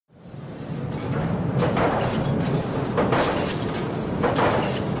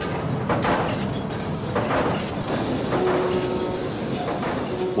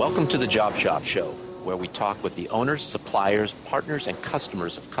Welcome to the Job Shop Show, where we talk with the owners, suppliers, partners, and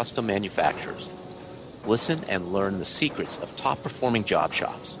customers of custom manufacturers. Listen and learn the secrets of top-performing job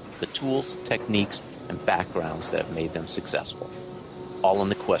shops, the tools, techniques, and backgrounds that have made them successful, all in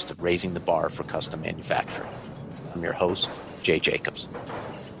the quest of raising the bar for custom manufacturing. I'm your host, Jay Jacobs.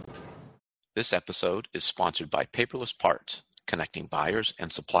 This episode is sponsored by Paperless Parts, connecting buyers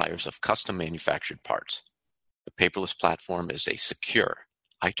and suppliers of custom manufactured parts. The Paperless platform is a secure,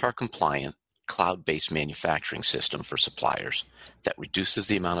 ITAR-compliant, cloud-based manufacturing system for suppliers that reduces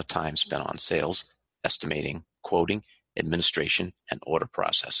the amount of time spent on sales, estimating, quoting, administration, and order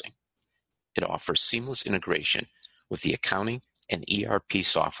processing. It offers seamless integration with the accounting and ERP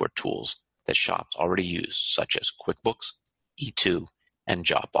software tools that shops already use, such as QuickBooks, E2, and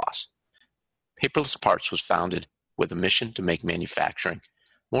JobBoss. Paperless Parts was founded with a mission to make manufacturing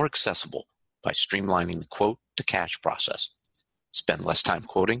more accessible by streamlining the quote-to-cash process. Spend less time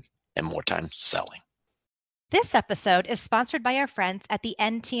quoting and more time selling. This episode is sponsored by our friends at the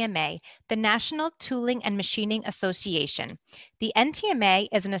NTMA, the National Tooling and Machining Association. The NTMA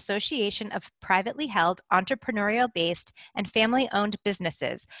is an association of privately held, entrepreneurial-based, and family-owned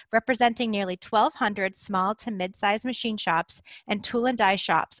businesses representing nearly 1,200 small to mid-sized machine shops and tool and die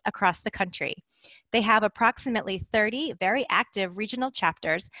shops across the country. They have approximately 30 very active regional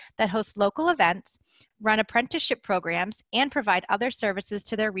chapters that host local events, run apprenticeship programs, and provide other services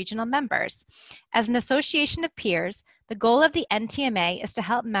to their regional members. As an association of peers, the goal of the NTMA is to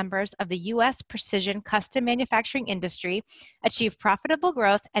help members of the U.S. precision custom manufacturing industry achieve profitable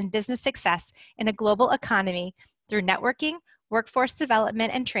growth and business success in a global economy through networking, workforce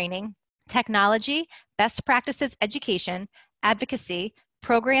development and training, technology, best practices education, advocacy,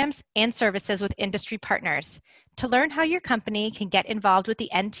 programs, and services with industry partners. To learn how your company can get involved with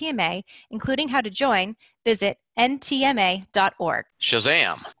the NTMA, including how to join, visit ntma.org.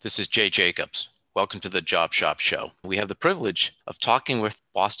 Shazam! This is Jay Jacobs. Welcome to the Job Shop Show. We have the privilege of talking with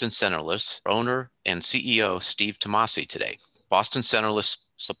Boston Centerless owner and CEO Steve Tamasi today. Boston Centerless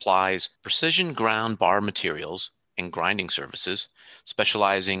supplies precision ground bar materials and grinding services,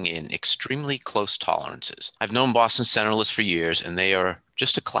 specializing in extremely close tolerances. I've known Boston Centerless for years, and they are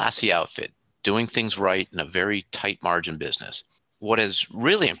just a classy outfit, doing things right in a very tight margin business. What has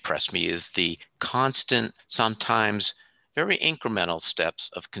really impressed me is the constant, sometimes very incremental steps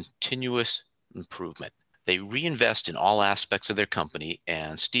of continuous improvement. They reinvest in all aspects of their company,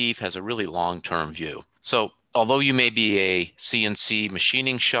 and Steve has a really long-term view. So although you may be a CNC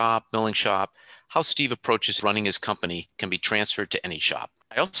machining shop, milling shop, how Steve approaches running his company can be transferred to any shop.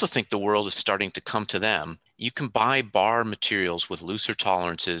 I also think the world is starting to come to them. You can buy bar materials with looser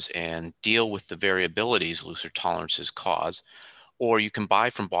tolerances and deal with the variabilities looser tolerances cause, or you can buy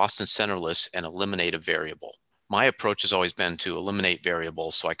from Boston Centerless and eliminate a variable. My approach has always been to eliminate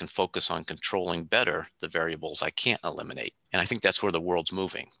variables so I can focus on controlling better the variables I can't eliminate. And I think that's where the world's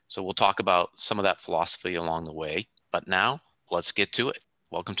moving. So we'll talk about some of that philosophy along the way. But now, let's get to it.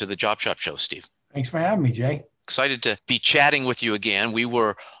 Welcome to the Job Shop Show, Steve. Thanks for having me, Jay. Excited to be chatting with you again. We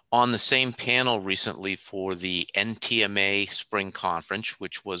were on the same panel recently for the NTMA Spring Conference,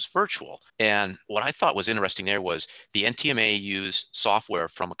 which was virtual. And what I thought was interesting there was the NTMA used software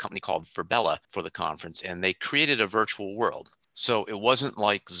from a company called Verbella for the conference, and they created a virtual world. So it wasn't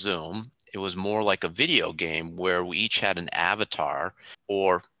like Zoom. It was more like a video game where we each had an avatar,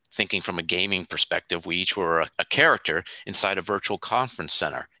 or thinking from a gaming perspective, we each were a character inside a virtual conference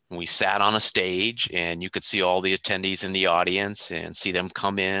center. And we sat on a stage, and you could see all the attendees in the audience and see them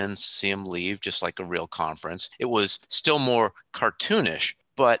come in, see them leave, just like a real conference. It was still more cartoonish,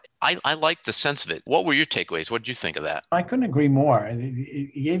 but I liked the sense of it. What were your takeaways? What did you think of that? I couldn't agree more.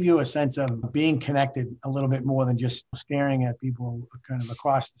 It gave you a sense of being connected a little bit more than just staring at people kind of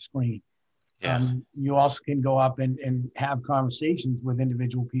across the screen. Yeah. You also can go up and have conversations with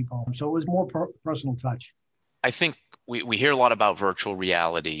individual people. So it was more personal touch. I think we hear a lot about virtual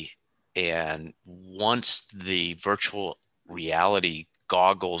reality, and once the virtual reality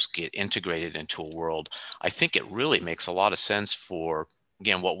goggles get integrated into a world, I think it really makes a lot of sense for,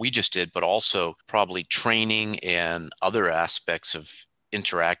 again, what we just did, but also probably training and other aspects of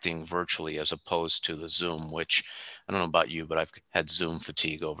interacting virtually as opposed to the Zoom, which I don't know about you, but I've had Zoom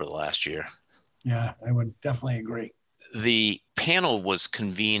fatigue over the last year. Yeah, I would definitely agree. The panel was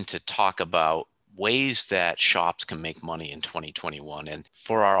convened to talk about ways that shops can make money in 2021. And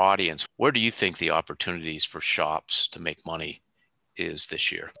for our audience, where do you think the opportunities for shops to make money is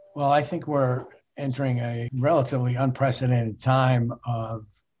this year? Well, I think we're entering a relatively unprecedented time of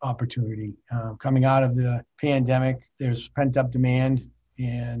opportunity. Coming out of the pandemic, there's pent-up demand,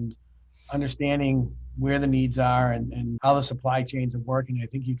 and understanding where the needs are and how the supply chains are working, I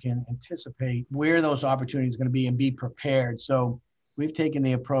think you can anticipate where those opportunities are going to be and be prepared. So we've taken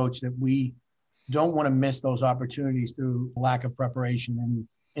the approach that we don't want to miss those opportunities through lack of preparation and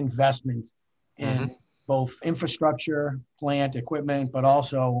investment Mm-hmm. in both infrastructure, plant, equipment, but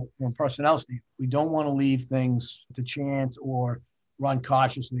also from personnel standpoint. We don't want to leave things to chance or run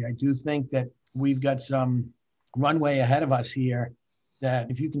cautiously. I do think that we've got some runway ahead of us here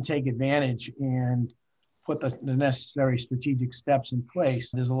that if you can take advantage and put the necessary strategic steps in place,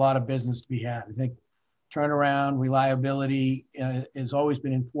 there's a lot of business to be had. I think turnaround, reliability has always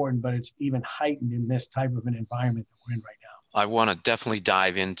been important, but it's even heightened in this type of an environment that we're in right now. I want to definitely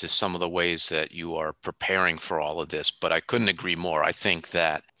dive into some of the ways that you are preparing for all of this, but I couldn't agree more. I think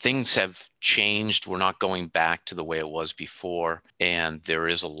that things have changed. We're not going back to the way it was before, and there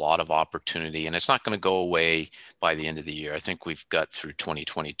is a lot of opportunity, and it's not going to go away by the end of the year. I think we've got through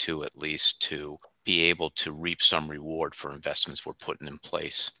 2022 at least to be able to reap some reward for investments we're putting in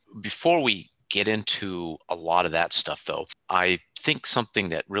place. Before we get into a lot of that stuff, though, I think something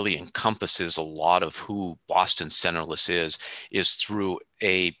that really encompasses a lot of who Boston Centerless is through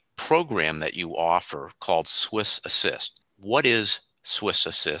a program that you offer called Swiss Assist. What is Swiss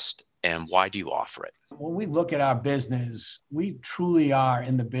Assist and why do you offer it? When we look at our business, we truly are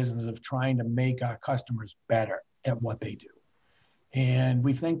in the business of trying to make our customers better at what they do. And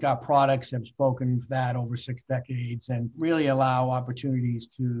we think our products have spoken for that over 6 decades and really allow opportunities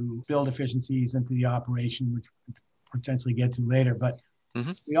to build efficiencies into the operation, which we potentially get to later. But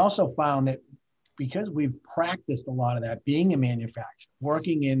we also found that because we've practiced a lot of that, being a manufacturer,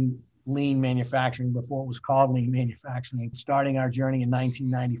 working in lean manufacturing before it was called lean manufacturing, starting our journey in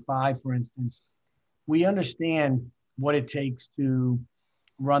 1995, for instance, we understand what it takes to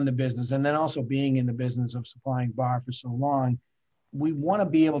run the business. And then also being in the business of supplying bar for so long, we want to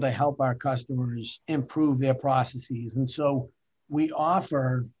be able to help our customers improve their processes. And so we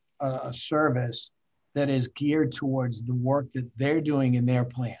offer a service that is geared towards the work that they're doing in their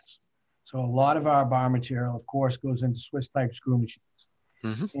plants. So a lot of our bar material, of course, goes into Swiss type screw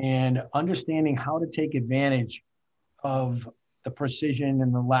machines. And understanding how to take advantage of the precision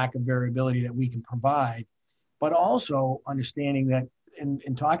and the lack of variability that we can provide, but also understanding that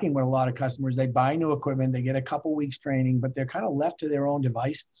in talking with a lot of customers, they buy new equipment, they get a couple weeks training, but they're kind of left to their own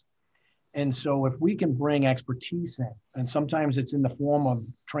devices. And so if we can bring expertise in, and sometimes it's in the form of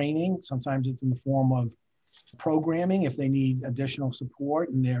training, sometimes it's in the form of programming if they need additional support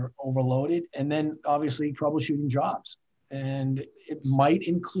and they're overloaded, and then obviously troubleshooting jobs. And it might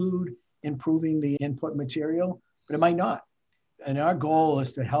include improving the input material, but it might not. And our goal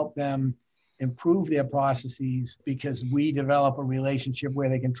is to help them improve their processes because we develop a relationship where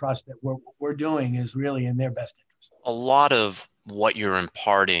they can trust that what we're doing is really in their best interest. A lot of what you're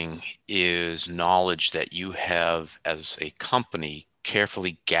imparting is knowledge that you have as a company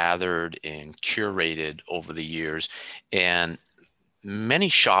carefully gathered and curated over the years. And many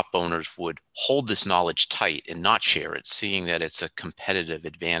shop owners would hold this knowledge tight and not share it, seeing that it's a competitive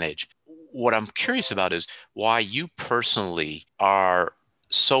advantage. What I'm curious about is why you personally are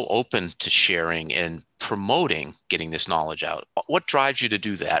so open to sharing and promoting getting this knowledge out. What drives you to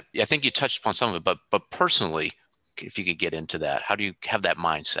do that? I think you touched upon some of it, but personally, if you could get into that, how do you have that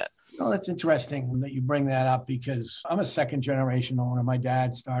mindset? That's interesting that you bring that up because I'm a second generation owner. My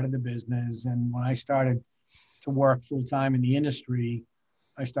dad started the business. And when I started to work full time in the industry,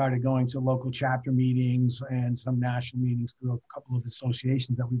 I started going to local chapter meetings and some national meetings through a couple of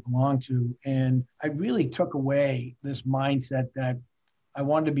associations that we belong to. And I really took away this mindset that I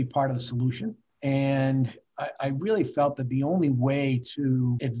wanted to be part of the solution. And I really felt that the only way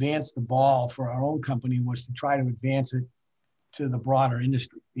to advance the ball for our own company was to try to advance it to the broader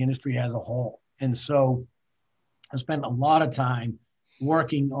industry, the industry as a whole. And so I spent a lot of time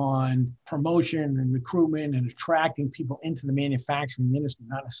working on promotion and recruitment and attracting people into the manufacturing industry,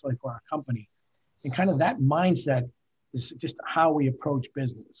 not necessarily for our company. And kind of that mindset is just how we approach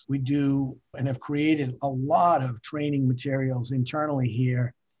business. We do and have created a lot of training materials internally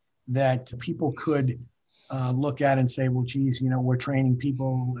here that people could look at and say, well, geez, we're training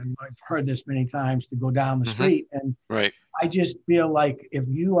people, and I've heard this many times, to go down the street. And right. I just feel like if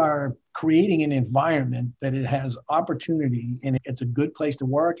you are creating an environment that it has opportunity and it's a good place to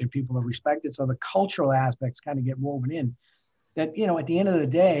work and people are respected, so the cultural aspects kind of get woven in, that, at the end of the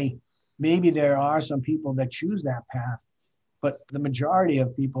day, maybe there are some people that choose that path, but the majority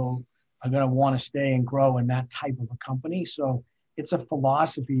of people are going to want to stay and grow in that type of a company. So it's a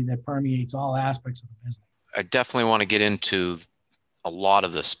philosophy that permeates all aspects of the business. I definitely want to get into a lot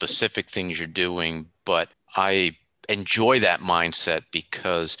of the specific things you're doing, but I enjoy that mindset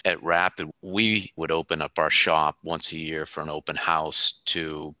because at Rapid, we would open up our shop once a year for an open house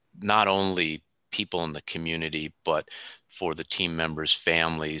to not only people in the community, but for the team members'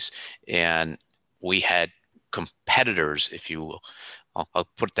 families. And we had competitors, if you will, I'll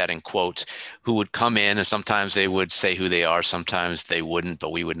put that in quotes, who would come in and sometimes they would say who they are, sometimes they wouldn't,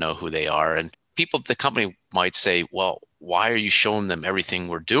 but we would know who they are. And people at the company might say, well, why are you showing them everything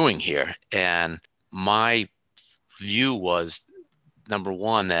we're doing here? And my view was, number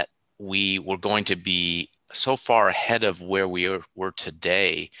one, that we were going to be so far ahead of where we were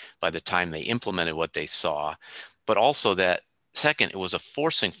today by the time they implemented what they saw, but also that second, it was a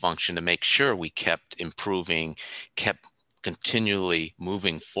forcing function to make sure we kept improving, kept continually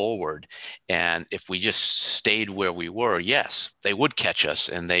moving forward. And if we just stayed where we were, yes, they would catch us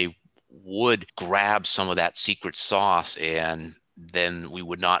and they would grab some of that secret sauce, and then we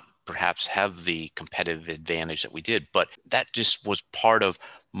would not perhaps have the competitive advantage that we did. But that just was part of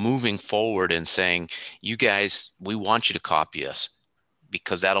moving forward and saying, you guys, we want you to copy us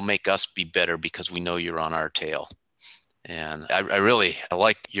because that'll make us be better because we know you're on our tail. And I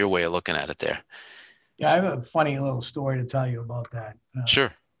like your way of looking at it there. Yeah, I have a funny little story to tell you about that.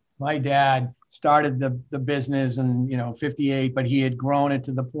 Sure. My dad started the business in 58, but he had grown it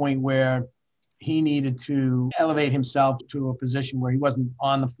to the point where he needed to elevate himself to a position where he wasn't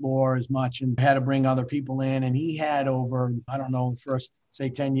on the floor as much and had to bring other people in. And he had over, I don't know, the first, say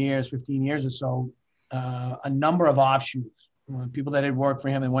 10 years, 15 years or so, a number of offshoots, people that had worked for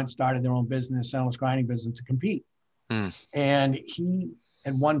him and went and started their own business, centerless grinding business to compete. And he,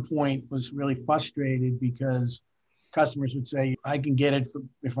 at one point, was really frustrated because customers would say, I can get it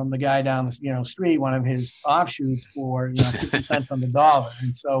from the guy down the street, one of his offshoots for 50 cents on the dollar.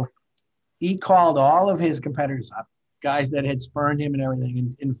 And so he called all of his competitors up, guys that had spurned him and everything,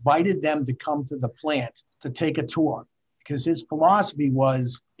 and invited them to come to the plant to take a tour. Because his philosophy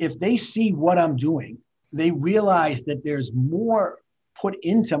was, if they see what I'm doing, they realize that there's more put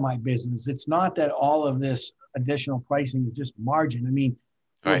into my business. It's not that all of this additional pricing is just margin. I mean,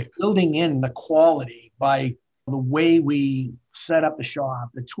 we're building in the quality by the way we set up the shop,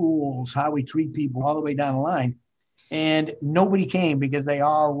 the tools, how we treat people all the way down the line. And nobody came because they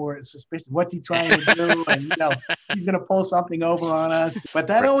all were suspicious. What's he trying to do? And he's going to pull something over on us. But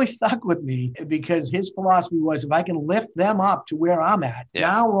that always stuck with me because his philosophy was, if I can lift them up to where I'm at,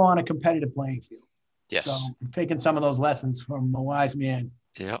 now we're on a competitive playing field. Yes. So I'm taking some of those lessons from a wise man.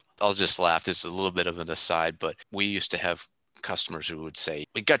 Yeah, I'll just laugh. This is a little bit of an aside, but we used to have customers who would say,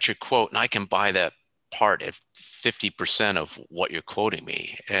 we got your quote and I can buy that part at 50% of what you're quoting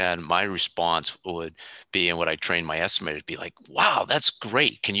me. And my response would be, and what I trained my estimator to be like, wow, that's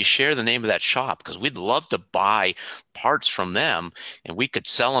great. Can you share the name of that shop? Because we'd love to buy parts from them and we could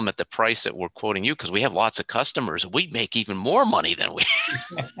sell them at the price that we're quoting you because we have lots of customers. We'd make even more money than we.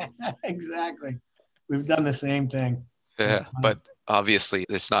 Exactly. We've done the same thing. Yeah, but obviously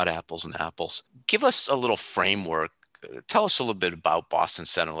it's not apples and apples. Give us a little framework. Tell us a little bit about Boston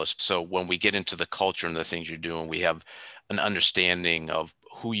Centerless. So when we get into the culture and the things you're doing, we have an understanding of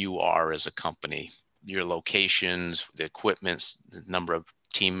who you are as a company, your locations, the equipment, the number of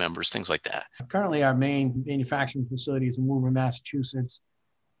team members, things like that. Currently, our main manufacturing facility is in Woburn, Massachusetts,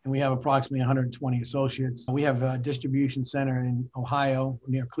 and we have approximately 120 associates. We have a distribution center in Ohio,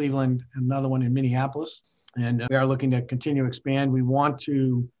 near Cleveland, and another one in Minneapolis. And we are looking to continue to expand. We want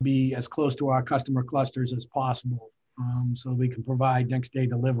to be as close to our customer clusters as possible so we can provide next day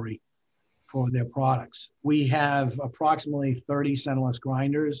delivery for their products. We have approximately 30 centerless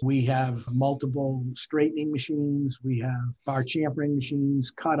grinders. We have multiple straightening machines. We have bar chamfering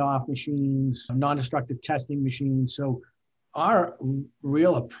machines, cut-off machines, non-destructive testing machines. So our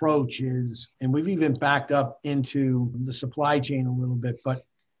real approach is, and we've even backed up into the supply chain a little bit, but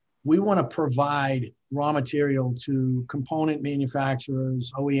we want to provide raw material to component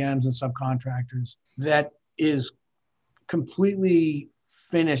manufacturers, OEMs, and subcontractors that is completely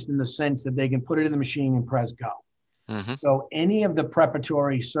finished in the sense that they can put it in the machine and press go. Mm-hmm. So any of the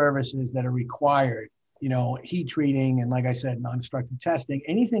preparatory services that are required, heat treating, and like I said, non-destructive testing,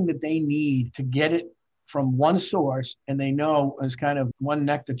 anything that they need to get it from one source, and they know is kind of one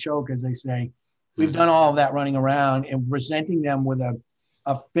neck to choke, as they say, we've done all of that running around and presenting them with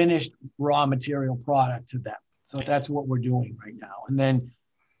a finished raw material product to them. So that's what we're doing right now. And then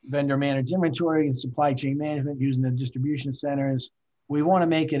vendor managed inventory and supply chain management using the distribution centers. We want to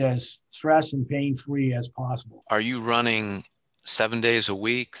make it as stress and pain-free as possible. Are you running 7 days a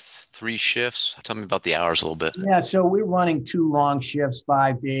week, 3 shifts? Tell me about the hours a little bit. Yeah, so we're running 2 long shifts,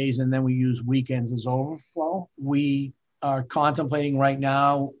 5 days, and then we use weekends as overflow. We are contemplating right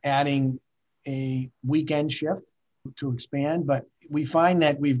now adding a weekend shift to expand, but we find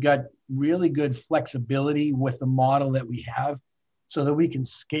that we've got really good flexibility with the model that we have so that we can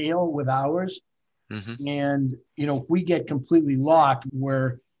scale with hours. Mm-hmm. And, if we get completely locked,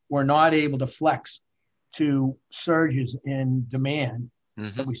 we're not able to flex to surges in demand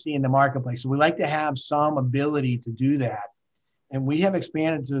that we see in the marketplace. So we like to have some ability to do that. And we have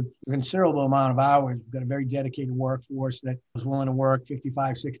expanded to a considerable amount of hours. We've got a very dedicated workforce that is willing to work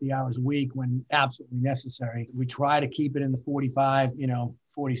 55, 60 hours a week when absolutely necessary. We try to keep it in the 45,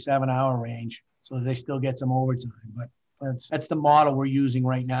 47-hour range so that they still get some overtime. But that's the model we're using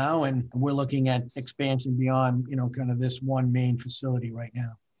right now. And we're looking at expansion beyond, kind of this one main facility right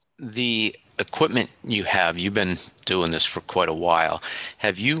now. The equipment you've been doing this for quite a while.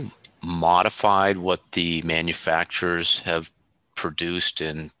 Have you modified what the manufacturers have produced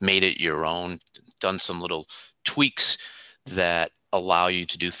and made it your own, done some little tweaks that allow you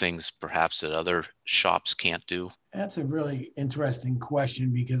to do things perhaps that other shops can't do? That's a really interesting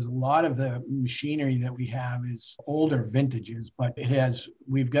question because a lot of the machinery that we have is older vintages, but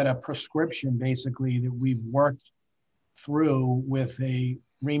we've got a prescription basically that we've worked through with a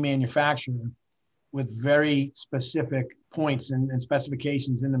remanufacturer with very specific points and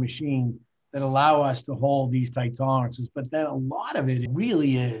specifications in the machine that allow us to hold these tight tolerances. But then a lot of it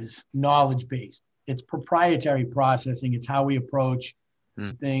really is knowledge-based. It's proprietary processing. It's how we approach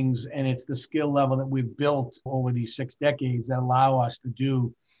things. And it's the skill level that we've built over these 6 decades that allow us to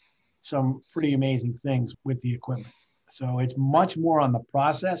do some pretty amazing things with the equipment. So it's much more on the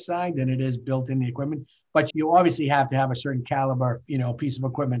process side than it is built in the equipment. But you obviously have to have a certain caliber, piece of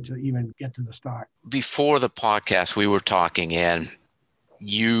equipment to even get to the start. Before the podcast, we were talking, and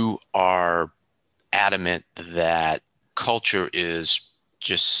you are adamant that culture is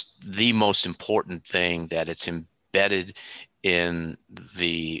just the most important thing, that it's embedded in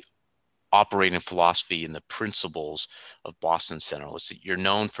the operating philosophy and the principles of Boston Centerless. You're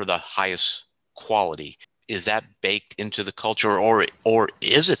known for the highest quality. Is that baked into the culture, or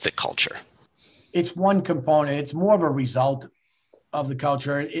is it the culture? It's one component. It's more of a result of the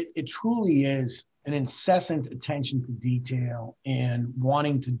culture. It truly is an incessant attention to detail and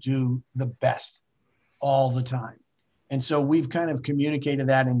wanting to do the best all the time. And so we've kind of communicated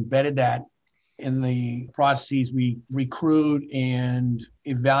that, embedded that in the processes. We recruit and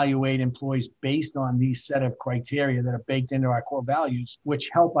evaluate employees based on these set of criteria that are baked into our core values, which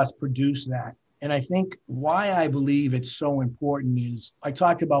help us produce that. And I think why I believe it's so important is I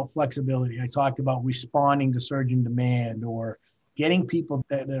talked about flexibility. I talked about responding to surging demand or getting people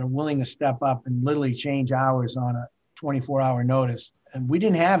that are willing to step up and literally change hours on a 24-hour notice. And we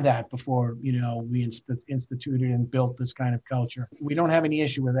didn't have that before, we instituted and built this kind of culture. We don't have any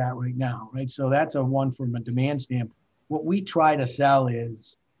issue with that right now, right? So that's a one from a demand standpoint. What we try to sell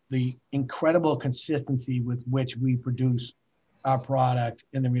is the incredible consistency with which we produce our product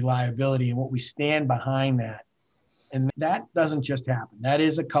and the reliability and what we stand behind that. And that doesn't just happen. That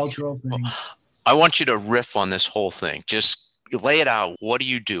is a cultural thing. I want you to riff on this whole thing. Just lay it out. What do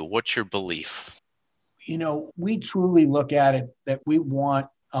you do? What's your belief? We truly look at it that we want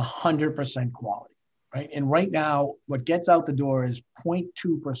 100% quality, right? And right now, what gets out the door is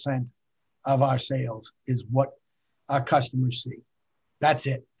 0.2% of our sales is what our customers see. That's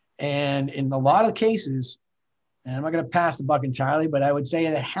it. And in a lot of cases, and I'm not going to pass the buck entirely, but I would say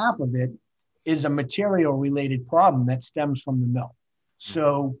that half of it is a material related problem that stems from the mill.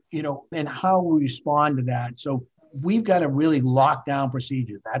 So, and how we respond to that. So we've got to really lock down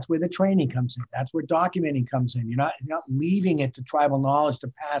procedures. That's where the training comes in. That's where documenting comes in. You're not leaving it to tribal knowledge to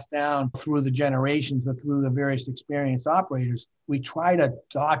pass down through the generations or through the various experienced operators. We try to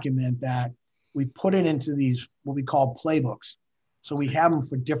document that. We put it into these, what we call playbooks. So we have them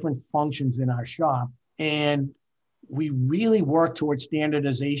for different functions in our shop. And we really work towards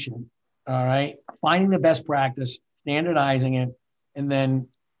standardization, all right? Finding the best practice, standardizing it, and then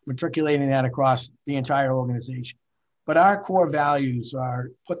matriculating that across the entire organization. But our core values are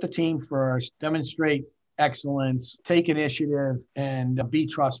put the team first, demonstrate excellence, take initiative, and be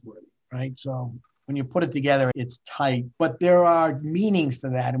trustworthy, right? So when you put it together, it's tight. But there are meanings to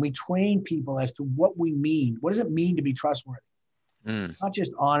that, and we train people as to what we mean. What does it mean to be trustworthy? It's not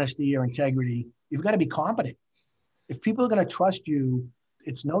just honesty or integrity. You've got to be competent. If people are going to trust you,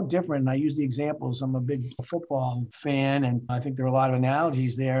 it's no different. And I use the examples. I'm a big football fan, and I think there are a lot of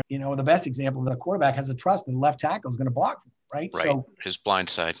analogies there. The best example, the quarterback has a trust that the left tackle is going to block him, right? Right. So, his blind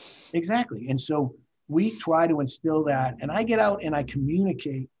side. Exactly. And so we try to instill that. And I get out and I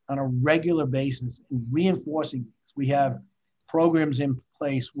communicate on a regular basis and reinforcing this. We have programs in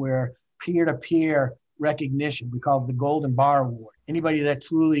place where peer-to-peer recognition. We call it the Golden Bar Award. Anybody that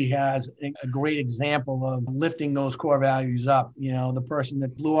truly has a great example of lifting those core values up, the person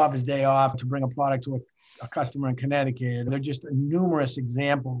that blew off his day off to bring a product to a customer in Connecticut. They're just numerous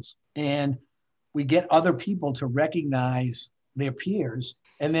examples. And we get other people to recognize their peers.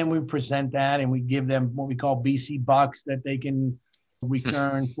 And then we present that and we give them what we call BC bucks that they can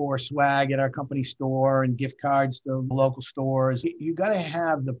return for swag at our company store and gift cards to local stores. You got to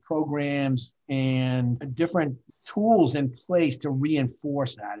have the programs and different tools in place to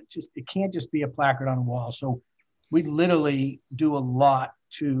reinforce that. It can't just be a placard on a wall. So we literally do a lot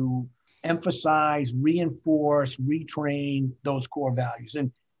to emphasize, reinforce, retrain those core values.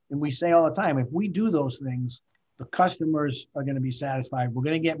 And we say all the time, if we do those things, the customers are going to be satisfied. We're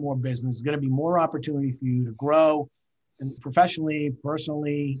going to get more business. There's going to be more opportunity for you to grow. And professionally,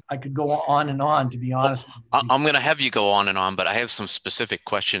 personally, I could go on and on, to be honest. Well, I'm going to have you go on and on, but I have some specific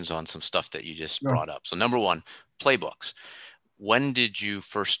questions on some stuff that you just brought up. So number one, playbooks. When did you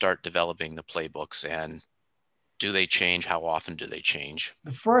first start developing the playbooks, and do they change? How often do they change?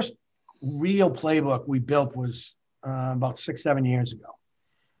 The first real playbook we built was about 6-7 years ago.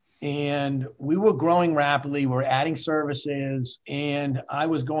 And we were growing rapidly. We're adding services, and I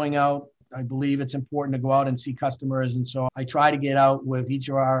was going out. I believe it's important to go out and see customers. And so I try to get out with each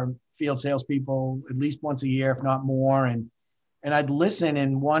of our field salespeople at least once a year, if not more. And I'd listen,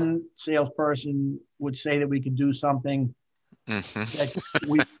 and one salesperson would say that we could do something that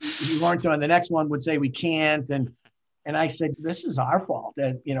we weren't doing. The next one would say we can't. And I said, this is our fault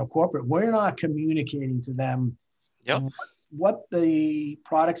that, corporate, we're not communicating to them what the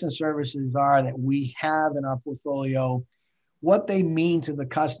products and services are that we have in our portfolio, what they mean to the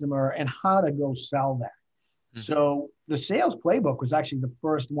customer, and how to go sell that. So the sales playbook was actually the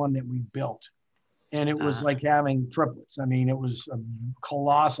first one that we built. And it was like having triplets. I mean, it was a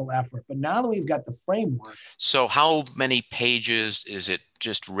colossal effort. But now that we've got the framework. So how many pages is it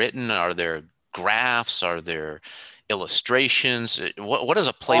just written? Are there graphs? Are there illustrations? What does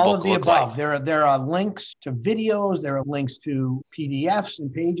a playbook all of the look above. like? There are links to videos. There are links to PDFs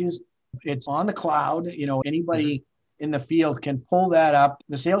and pages. It's on the cloud. Anybody in the field can pull that up.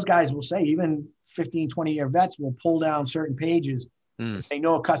 The sales guys will say, even 15, 20-year vets will pull down certain pages. If they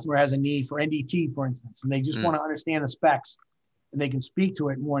know a customer has a need for NDT, for instance, and they just want to understand the specs, and they can speak to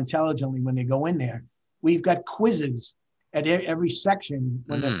it more intelligently when they go in there. We've got quizzes at every section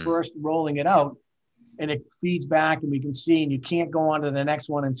when they're first rolling it out, and it feeds back, and we can see, and you can't go on to the next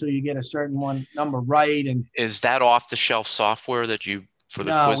one until you get a certain one number right. And is that off-the-shelf software that you, for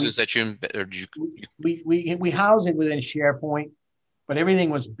the quizzes that you, or do you? We house it within SharePoint, but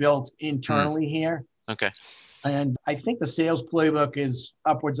everything was built internally here. Okay. And I think the sales playbook is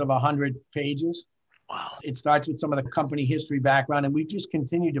upwards of 100 pages. Wow. It starts with some of the company history background, and we just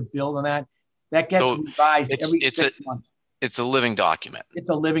continue to build on that. That gets revised every 6 months. It's a living document. It's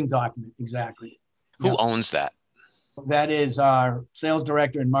a living document, exactly. Who owns that? That is our sales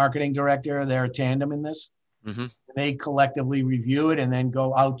director and marketing director. They're a tandem in this. They collectively review it and then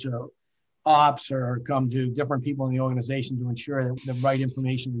go out to ops or come to different people in the organization to ensure that the right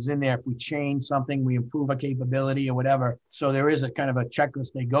information is in there. If we change something, we improve a capability or whatever. So there is a kind of a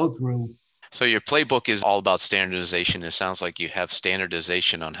checklist they go through. So your playbook is all about standardization. It sounds like you have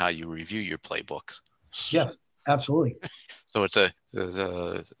standardization on how you review your playbooks. Yes, absolutely. So there's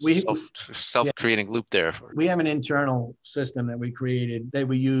a self-creating loop there. We have an internal system that we created that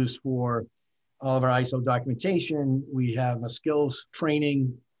we use for all of our ISO documentation. We have a skills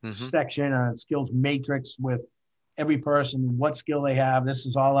training section, a skills matrix with every person, what skill they have. This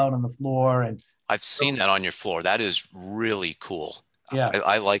is all out on the floor. And I've seen that on your floor. That is really cool. Yeah.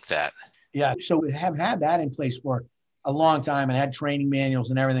 I like that. Yeah. So we have had that in place for a long time and had training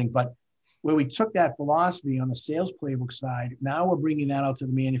manuals and everything. But where we took that philosophy on the sales playbook side, now we're bringing that out to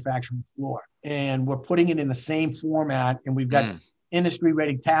the manufacturing floor, and we're putting it in the same format. And we've got industry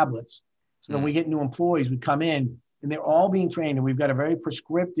ready tablets. So when we get new employees, we come in and they're all being trained, and we've got a very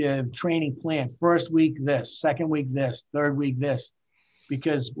prescriptive training plan. First week this, second week this, third week this.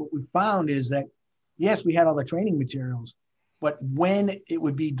 Because what we found is that, yes, we had all the training materials, but when it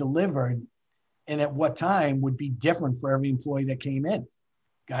would be delivered and at what time would be different for every employee that came in.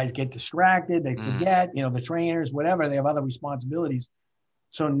 Guys get distracted, they forget, the trainers, whatever, they have other responsibilities.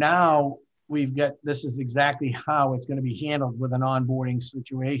 So now we've got, this is exactly how it's going to be handled with an onboarding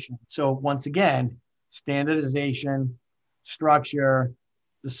situation. So once again, standardization, structure,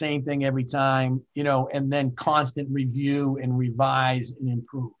 the same thing every time, and then constant review and revise and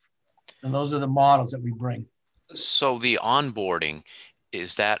improve. And those are the models that we bring. So the onboarding,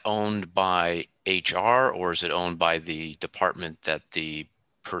 is that owned by HR, or is it owned by the department that the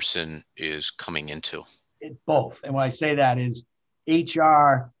person is coming into? Both. And when I say that is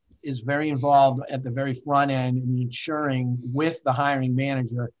HR is very involved at the very front end in ensuring with the hiring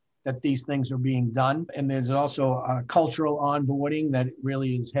manager that these things are being done. And there's also a cultural onboarding that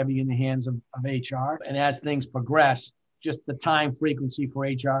really is heavy in the hands of HR. And as things progress, just the time frequency for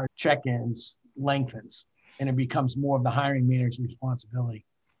HR check-ins lengthens, and it becomes more of the hiring manager's responsibility.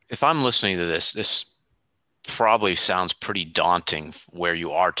 If I'm listening to this probably sounds pretty daunting where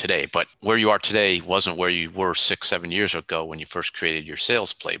you are today, but where you are today wasn't where you were 6-7 years ago when you first created your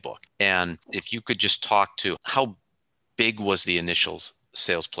sales playbook. And if you could just talk to how big was the initial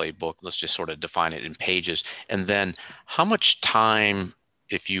sales playbook, let's just sort of define it in pages, and then how much time,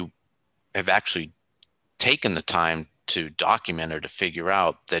 if you have actually taken the time to document or to figure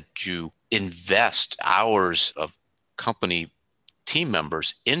out, that you invest hours of company team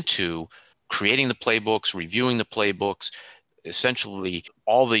members into creating the playbooks, reviewing the playbooks, essentially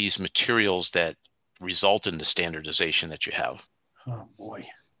all these materials that result in the standardization that you have. Oh boy.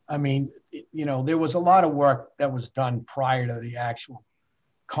 I mean, there was a lot of work that was done prior to the actual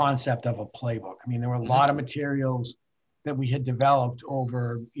concept of a playbook. I mean, there were a lot of materials that we had developed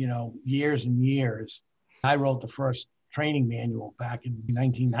over, years and years. I wrote the first training manual back in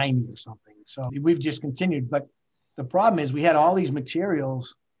 1990 or something. So we've just continued. But the problem is we had all these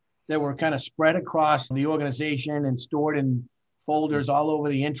materials that were kind of spread across the organization and stored in folders all over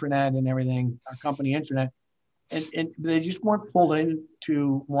the intranet and everything, our company intranet. And they just weren't pulled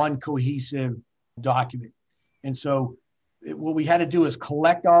into one cohesive document. And so what we had to do is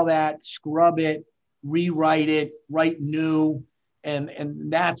collect all that, scrub it, rewrite it, write new.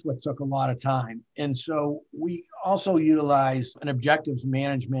 And that's what took a lot of time. And so we also utilize an objectives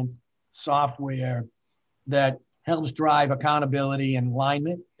management software that helps drive accountability and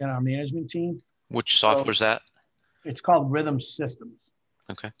alignment in our management team. Which software is that? It's called Rhythm Systems.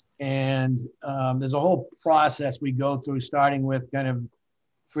 Okay. And there's a whole process we go through, starting with kind of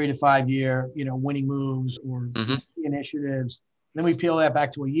 3 to 5 year, winning moves or key initiatives. Then we peel that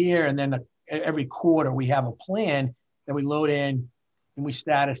back to a year, and then every quarter we have a plan that we load in, and we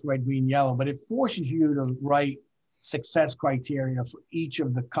status red, green, yellow. But it forces you to write success criteria for each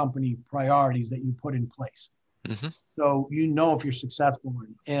of the company priorities that you put in place. So if you're successful,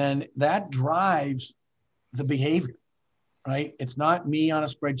 and that drives the behavior, right? It's not me on a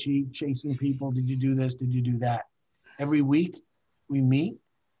spreadsheet chasing people. Did you do this? Did you do that? Every week we meet,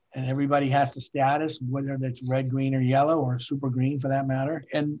 and everybody has to status, whether that's red, green, or yellow, or super green for that matter.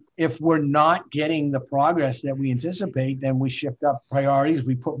 And if we're not getting the progress that we anticipate, then we shift up priorities.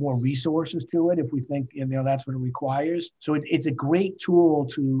 We put more resources to it if we think that's what it requires. So it's a great tool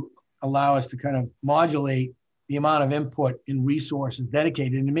to allow us to kind of modulate the amount of input and resources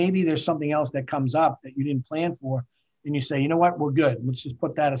dedicated. And maybe there's something else that comes up that you didn't plan for, and you say, you know what, we're good. Let's just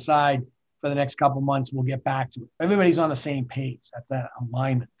put that aside for the next couple of months. We'll get back to it. Everybody's on the same page. That's that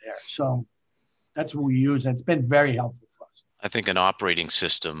alignment there. So that's what we use. And it's been very helpful for us. I think an operating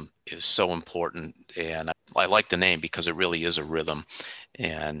system is so important. And I like the name because it really is a rhythm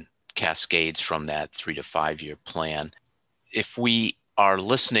and cascades from that 3 to 5 year plan. If we are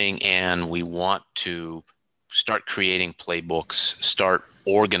listening and we want to start creating playbooks, start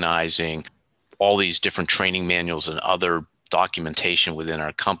organizing all these different training manuals and other documentation within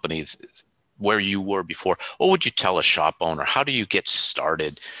our companies where you were before, what would you tell a shop owner? How do you get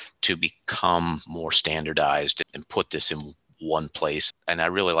started to become more standardized and put this in one place? And I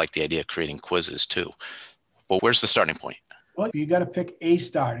really like the idea of creating quizzes too. But where's the starting point? Well, you got to pick a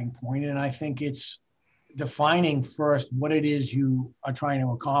starting point, and I think it's defining first what it is you are trying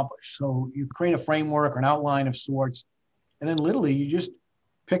to accomplish. So you create a framework or an outline of sorts, and then literally you just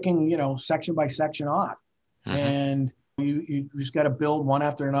picking, section by section off. And you just got to build one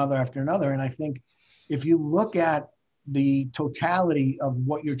after another. And I think if you look at the totality of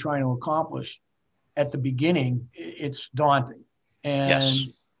what you're trying to accomplish at the beginning, it's daunting.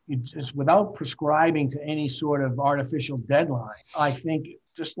 And just without prescribing to any sort of artificial deadline, I think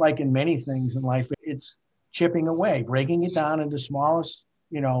just like in many things in life, it's chipping away, breaking it down into smallest,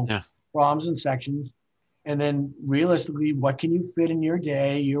 problems and sections. And then realistically, what can you fit in your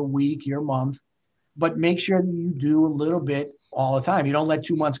day, your week, your month? But make sure that you do a little bit all the time. You don't let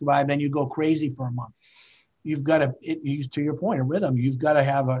 2 months go by and then you go crazy for a month. You've got to your point, a rhythm. You've got to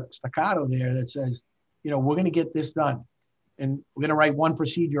have a staccato there that says, we're going to get this done. And we're going to write one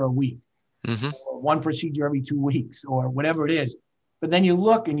procedure a week, or one procedure every 2 weeks, or whatever it is. But then you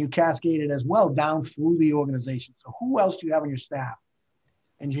look and you cascade it as well down through the organization. So who else do you have on your staff?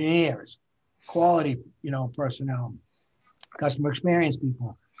 Engineers, quality, personnel, customer experience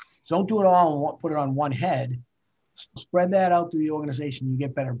people. Don't do it all and put it on one head. Spread that out through the organization. You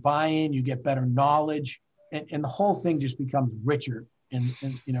get better buy-in, you get better knowledge, and the whole thing just becomes richer in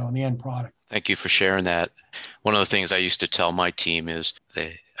the end product. Thank you for sharing that. One of the things I used to tell my team is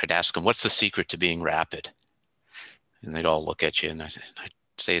I'd ask them, what's the secret to being rapid? And they'd all look at you and I'd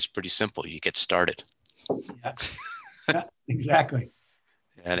say it's pretty simple. You get started. Yeah, yeah, exactly.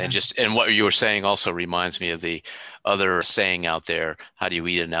 And what you were saying also reminds me of the other saying out there, how do you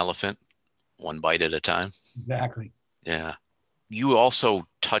eat an elephant? One bite at a time. Exactly. Yeah. You also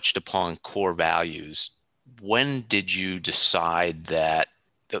touched upon core values. When did you decide that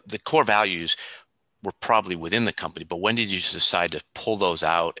the core values were probably within the company, but when did you decide to pull those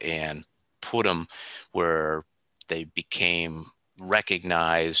out and put them where they became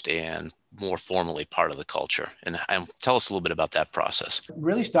recognized and more formally part of the culture? And tell us a little bit about that process. It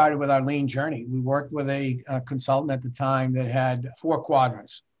really started with our lean journey. We worked with a consultant at the time that had 4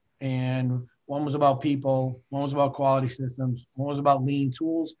 quadrants. And one was about people, one was about quality systems, one was about lean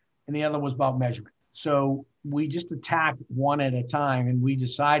tools, and the other was about measurement. So we just attacked one at a time, and we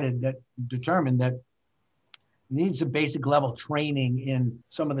determined that we need some basic level training in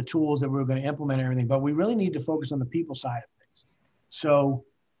some of the tools that we were going to implement and everything, but we really need to focus on the people side of things. So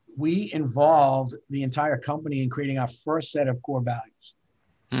we involved the entire company in creating our first set of core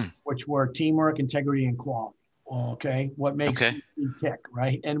values, which were teamwork, integrity, and quality. Okay, what makes you tick,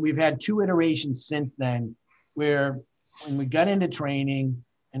 right? And we've had 2 iterations since then, where when we got into training,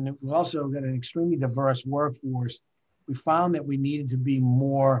 and we also got an extremely diverse workforce, we found that we needed to be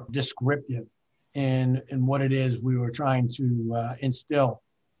more descriptive in what it is we were trying to instill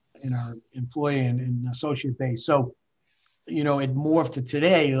in our employee and associate base. So, it morphed to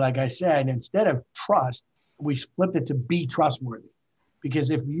today, like I said, instead of trust, we flipped it to be trustworthy.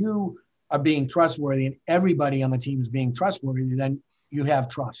 Because if you are being trustworthy and everybody on the team is being trustworthy, then you have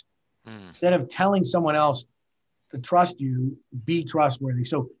trust. Instead of telling someone else to trust you, be trustworthy.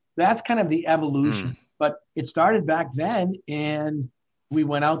 So that's kind of the evolution. But it started back then, and we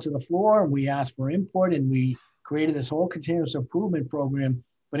went out to the floor and we asked for input and we created this whole continuous improvement program,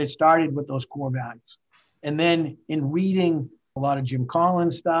 but it started with those core values. And then in reading a lot of Jim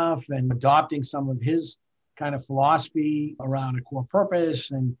Collins stuff and adopting some of his kind of philosophy around a core purpose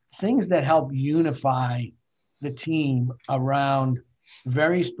and things that help unify the team around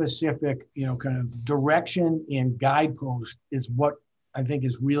very specific, kind of direction and guidepost is what I think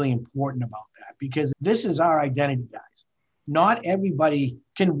is really important about that, because this is our identity, guys. Not everybody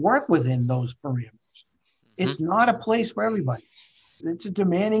can work within those parameters. It's not a place for everybody. It's a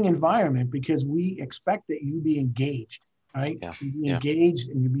demanding environment because we expect that you be engaged, right? Yeah. You be engaged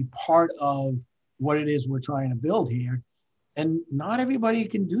and you be part of what it is we're trying to build here. And not everybody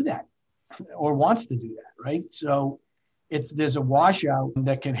can do that or wants to do that, right? So there's a washout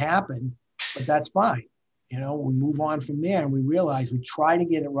that can happen, but that's fine. We move on from there and we realize we try to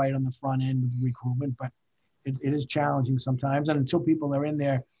get it right on the front end with recruitment, but it is challenging sometimes. And until people are in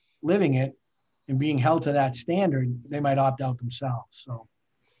there living it and being held to that standard, they might opt out themselves. So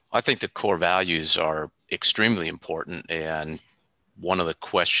I think the core values are extremely important. And one of the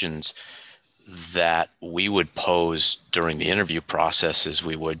questions that we would pose during the interview process is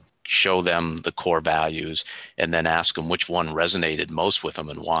we would show them the core values and then ask them which one resonated most with them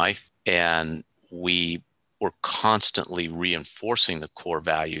and why. And we were constantly reinforcing the core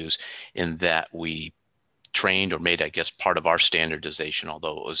values in that we trained or made, I guess, part of our standardization,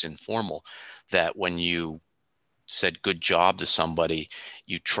 although it was informal, that when you said good job to somebody,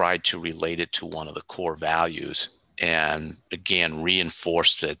 you tried to relate it to one of the core values and again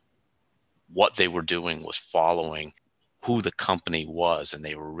reinforce that what they were doing was following who the company was, and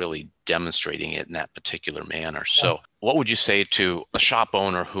they were really demonstrating it in that particular manner. So what would you say to a shop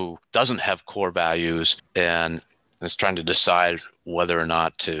owner who doesn't have core values and is trying to decide whether or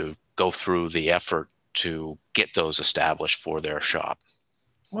not to go through the effort to get those established for their shop?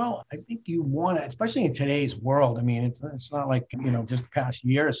 Well, I think you want to, especially in today's world. I mean, it's not like, just the past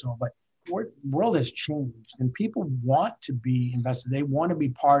year or so, but the world has changed and people want to be invested. They want to be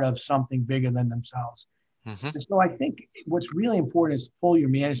part of something bigger than themselves. And so I think what's really important is to pull your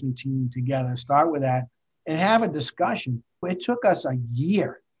management team together, start with that and have a discussion. It took us a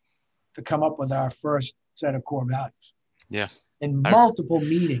year to come up with our first set of core values. Yeah. And multiple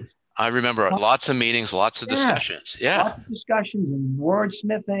meetings. I remember lots of meetings, lots of discussions. Yeah. Lots of discussions and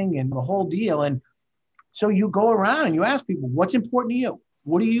wordsmithing and the whole deal. And so you go around and you ask people, what's important to you?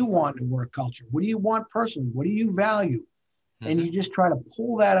 What do you want in work culture? What do you want personally? What do you value? And you just try to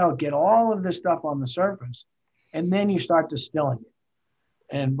pull that out, get all of this stuff on the surface, and then you start distilling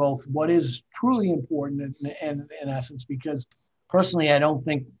it. And both what is truly important and in essence, because personally, I don't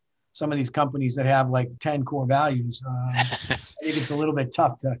think some of these companies that have like 10 core values, I think it's a little bit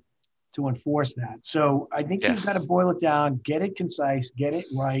tough to enforce that. So I think Yeah. you've got to boil it down, get it concise, get it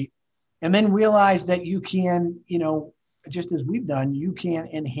right, and then realize that you can, just as we've done, you can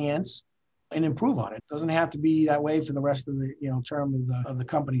enhance and improve on it. It doesn't have to be that way for the rest of the, term of the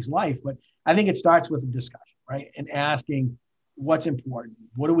company's life. But I think it starts with a discussion, right? And asking what's important.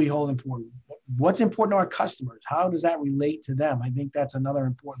 What do we hold important? What's important to our customers? How does that relate to them? I think that's another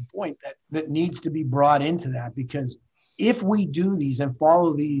important point that needs to be brought into that, because if we do these and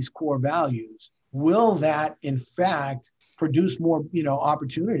follow these core values, will that in fact produce more,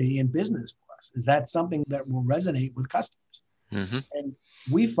 opportunity in business for us? Is that something that will resonate with customers? Mm-hmm. And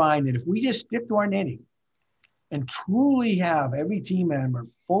we find that if we just stick to our knitting and truly have every team member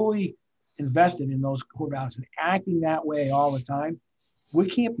fully invested in those core values and acting that way all the time, we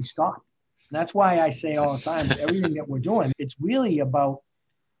can't be stopped. And that's why I say all the time, everything that we're doing, it's really about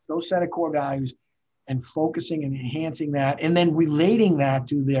those set of core values and focusing and enhancing that, and then relating that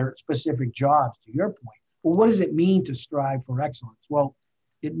to their specific jobs, to your point. Well, what does it mean to strive for excellence? Well,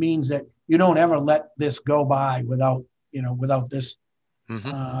 it means that you don't ever let this go by without this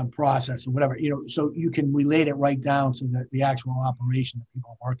process or whatever, so you can relate it right down to the actual operation that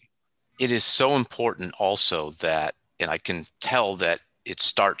people are working. It is so important also that, and I can tell that it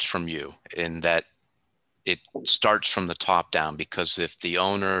starts from you, and that it starts from the top down, because if the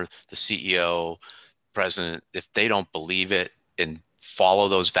owner, the CEO, president, if they don't believe it and follow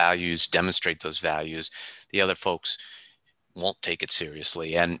those values, demonstrate those values, the other folks won't take it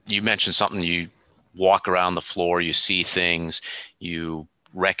seriously. And you mentioned something, you walk around the floor, you see things, you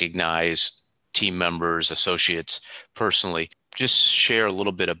recognize team members, associates personally. Just share a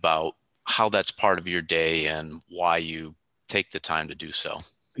little bit about how that's part of your day and why you take the time to do so.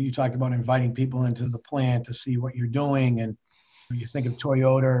 You talked about inviting people into the plant to see what you're doing, and you think of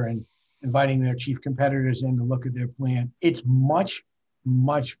Toyota and inviting their chief competitors in to look at their plant. It's much,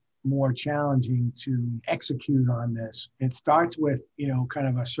 much more challenging to execute on this. It starts with, kind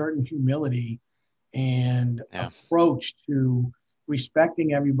of a certain humility and approach to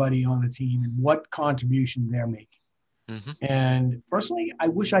respecting everybody on the team and what contribution they're making. Mm-hmm. And personally, I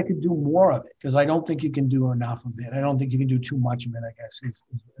wish I could do more of it, because I don't think you can do enough of it. I don't think you can do too much of it, I guess, is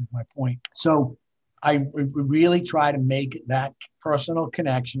my point. So I really try to make that personal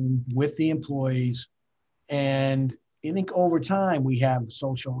connection with the employees. And I think over time we have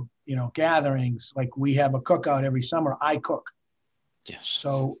social, gatherings. Like we have a cookout every summer. I cook. Yes.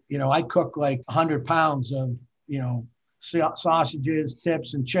 So, I cook like 100 pounds of, sausages,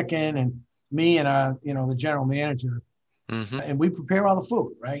 tips, and chicken, and me and, the general manager. Mm-hmm. And we prepare all the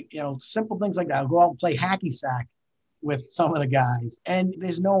food, right? Simple things like that. I'll go out and play hacky sack with some of the guys, and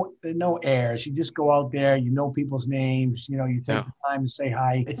there's no airs. You just go out there, people's names, you take the time to say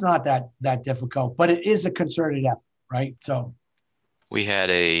hi. It's not that difficult, but it is a concerted effort, right? So we had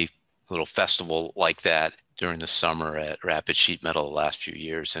a little festival like that during the summer at Rapid Sheet Metal the last few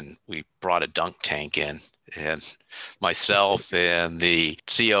years, and we brought a dunk tank in, and myself and the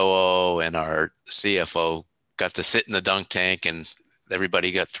COO and our CFO got to sit in the dunk tank, and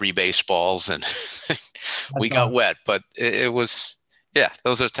everybody got 3 baseballs, and we got wet, but it was,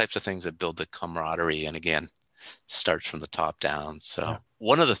 those are the types of things that build the camaraderie. And again, starts from the top down. So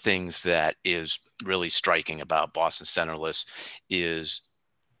one of the things that is really striking about Boston Centerless is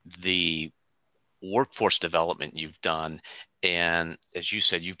the workforce development you've done. And as you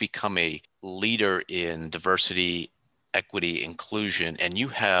said, you've become a leader in diversity, equity, inclusion, and you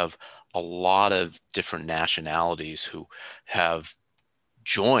have a lot of different nationalities who have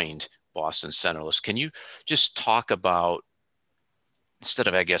joined Boston Centerless. Can you just talk about, instead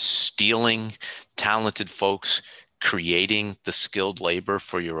of, I guess, stealing talented folks, creating the skilled labor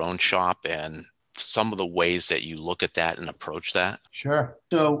for your own shop, and some of the ways that you look at that and approach that? Sure.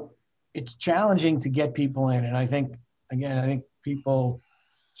 So it's challenging to get people in. And I think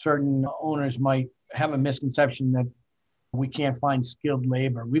certain owners might have a misconception that we can't find skilled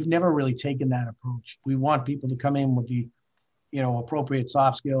labor. We've never really taken that approach. We want people to come in with the, appropriate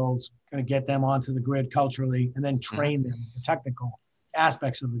soft skills, kind of get them onto the grid culturally, and then train them the technical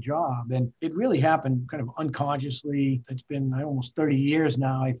aspects of the job. And it really happened kind of unconsciously. It's been almost 30 years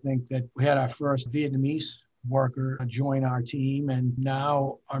now, I think, that we had our first Vietnamese worker join our team. And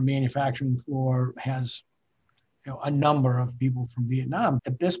now our manufacturing floor has a number of people from Vietnam.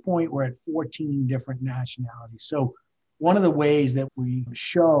 At this point, we're at 14 different nationalities. So one of the ways that we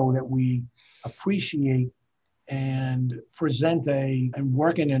show that we appreciate and present and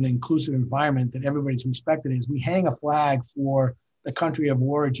work in an inclusive environment that everybody's respected is we hang a flag for the country of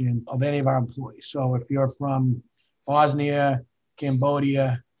origin of any of our employees. So if you're from Bosnia,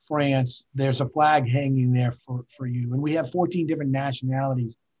 Cambodia, France, there's a flag hanging there for you. And we have 14 different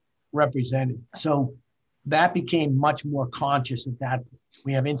nationalities represented. So that became much more conscious at that point.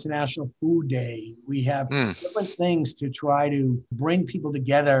 We have International Food Day. We have different things to try to bring people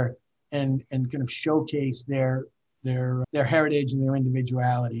together and kind of showcase their heritage and their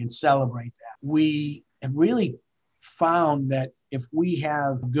individuality and celebrate that. We have really found that if we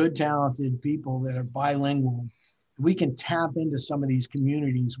have good, talented people that are bilingual, we can tap into some of these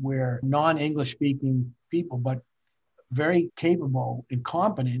communities where non-English speaking people, but very capable and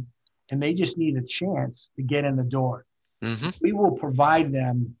competent, and they just need a chance to get in the door. Mm-hmm. We will provide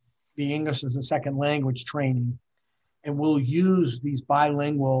them the English as a second language training, and we'll use these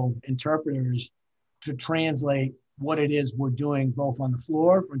bilingual interpreters to translate what it is we're doing, both on the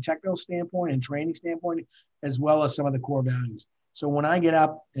floor from a technical standpoint and training standpoint, as well as some of the core values. So when I get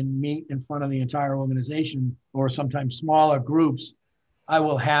up and meet in front of the entire organization, or sometimes smaller groups, I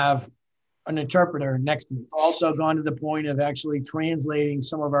will have an interpreter next to me. Also gone to the point of actually translating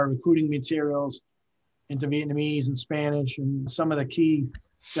some of our recruiting materials into Vietnamese and Spanish and some of the key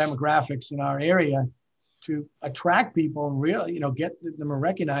demographics in our area to attract people and really, get them to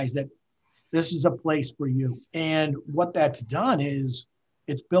recognize that this is a place for you. And what that's done is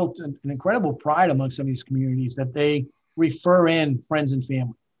it's built an incredible pride among some of these communities that they refer in friends and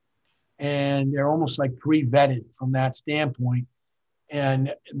family. And they're almost like pre-vetted from that standpoint.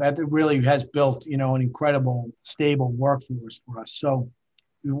 And that really has built, an incredible, stable workforce for us. So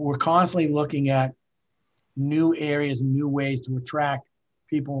we're constantly looking at new areas and new ways to attract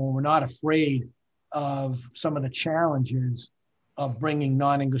people. We're not afraid of some of the challenges of bringing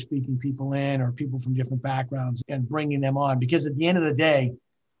non-English speaking people in or people from different backgrounds and bringing them on. Because at the end of the day,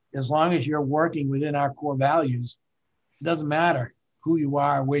 as long as you're working within our core values, it doesn't matter who you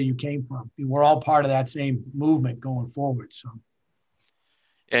are, where you came from. We're all part of that same movement going forward. So.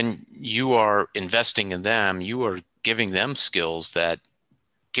 And you are investing in them. You are giving them skills that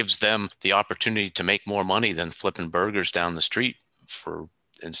gives them the opportunity to make more money than flipping burgers down the street, for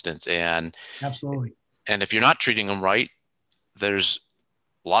instance. And absolutely. And if you're not treating them right, there's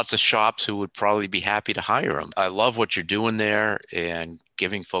lots of shops who would probably be happy to hire them. I love what you're doing there and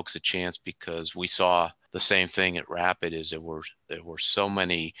giving folks a chance, because we saw the same thing at Rapid. Is there were so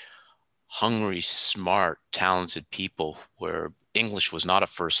many hungry, smart, talented people where English was not a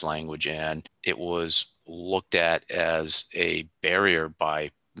first language, and it was looked at as a barrier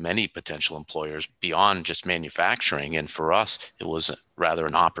by many potential employers beyond just manufacturing. And for us, it was rather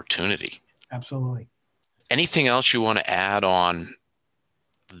an opportunity. Absolutely. Anything else you want to add on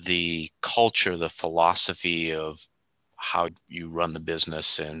the culture, the philosophy of how you run the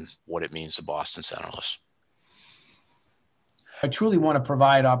business and what it means to Boston Centerless? I truly want to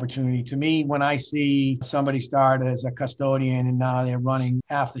provide opportunity. To me, when I see somebody start as a custodian and now they're running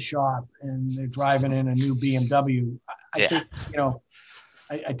half the shop and they're driving in a new BMW, I think,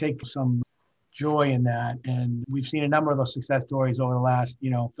 I take some joy in that. And we've seen a number of those success stories over the last,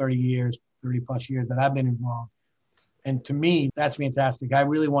 30 plus years that I've been involved. And to me, that's fantastic. I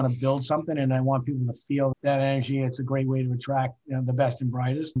really want to build something, and I want people to feel that energy. It's a great way to attract the best and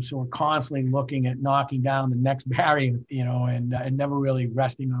brightest. And so we're constantly looking at knocking down the next barrier, and never really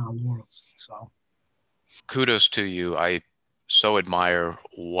resting on our laurels. So kudos to you. I so admire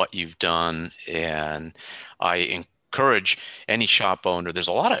what you've done, and I encourage any shop owner. There's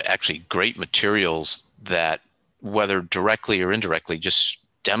a lot of actually great materials that, whether directly or indirectly, just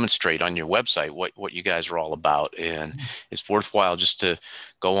demonstrate on your website what you guys are all about. And it's worthwhile just to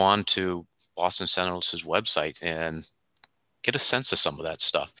go on to Boston Centerless's website and get a sense of some of that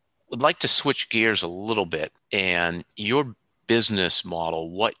stuff. I'd like to switch gears a little bit, and your business model,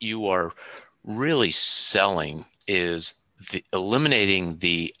 what you are really selling is eliminating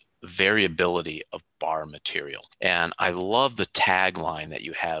the variability of bar material. And I love the tagline that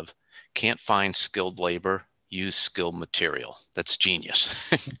you have: can't find skilled labor, use skilled material. That's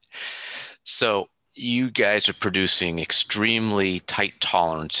genius. So you guys are producing extremely tight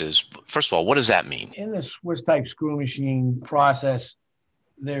tolerances. First of all, what does that mean? In the Swiss type screw machine process,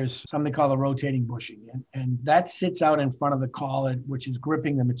 there's something called a rotating bushing, and that sits out in front of the collet, which is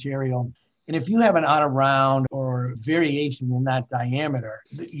gripping the material. And if you have an out of round or variation in that diameter,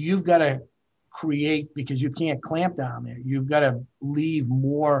 you've got to create, because you can't clamp down there, you've got to leave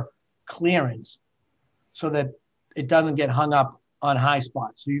more clearance so that it doesn't get hung up on high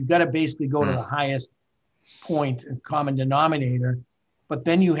spots. So you've got to basically go to the highest point and common denominator, but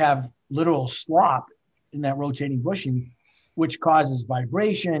then you have literal slop in that rotating bushing, which causes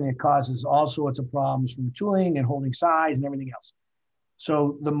vibration. It causes all sorts of problems from tooling and holding size and everything else.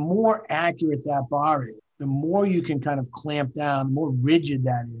 So the more accurate that bar is, the more you can kind of clamp down, the more rigid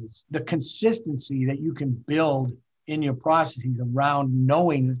that is, the consistency that you can build in your processes around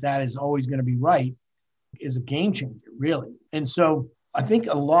knowing that that is always going to be right is a game changer, really. And so I think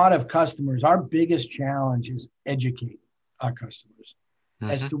a lot of customers, our biggest challenge is educating our customers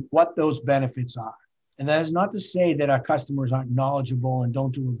as to what those benefits are. And that is not to say that our customers aren't knowledgeable and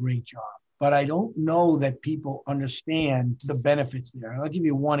don't do a great job, but I don't know that people understand the benefits there. I'll give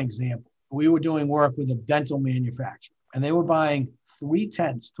you one example. We were doing work with a dental manufacturer, and they were buying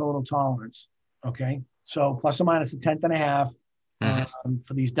 3/10 total tolerance. Okay. So plus or minus a tenth and a half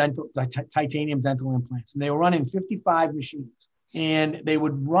for these titanium dental implants. And they were running 55 machines, and they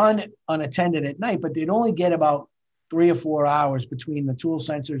would run unattended at night, but they'd only get about 3 or 4 hours between the tool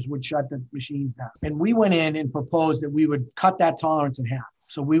sensors would shut the machines down. And we went in and proposed that we would cut that tolerance in half.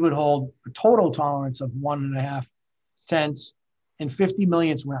 So we would hold a total tolerance of 1.5 tenths and 50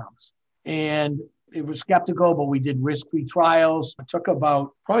 millionths rounds. And it was skeptical, but we did risk-free trials. It took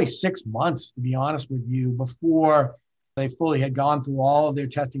about probably 6 months, to be honest with you, before they fully had gone through all of their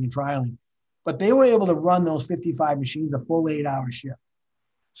testing and trialing. But they were able to run those 55 machines a full 8-hour shift.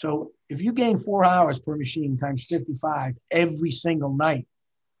 So if you gain 4 hours per machine times 55 every single night,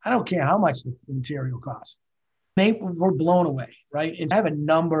 I don't care how much the material costs. They were blown away, right? And I have a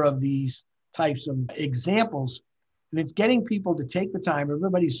number of these types of examples, and it's getting people to take the time.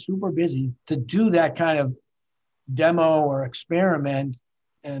 Everybody's super busy to do that kind of demo or experiment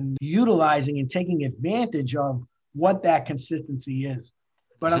and utilizing and taking advantage of what that consistency is.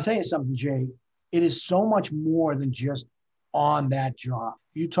 But I'll tell you something, Jay, it is so much more than just on that job.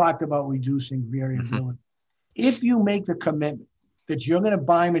 You talked about reducing variability. If you make the commitment that you're going to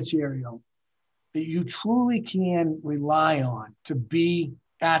buy material that you truly can rely on to be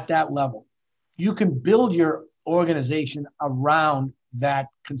at that level, you can build your organization around that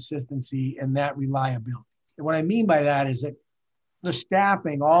consistency and that reliability. And what I mean by that is that the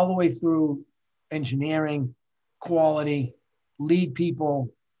staffing all the way through engineering, quality, lead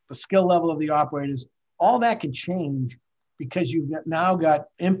people, the skill level of the operators, all that can change because you've now got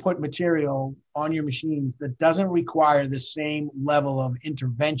input material on your machines that doesn't require the same level of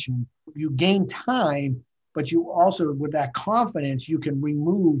intervention. You gain time, but you also, with that confidence, you can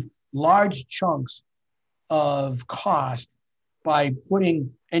remove large chunks of cost by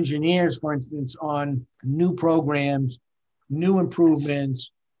putting engineers, for instance, on new programs, new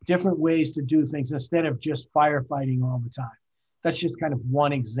improvements, different ways to do things instead of just firefighting all the time. That's just kind of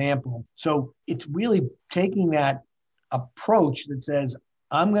one example. So it's really taking that approach that says,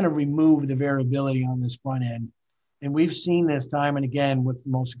 I'm going to remove the variability on this front end. And we've seen this time and again with the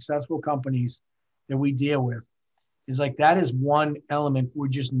most successful companies that we deal with. Is like, that is one element we're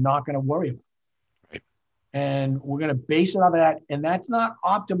just not going to worry about. Right. And we're going to base it off of that. And that's not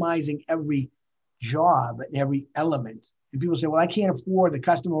optimizing every job and every element. And people say, well, I can't afford, the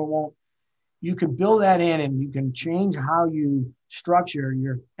customer won't. You can build that in and you can change how you structure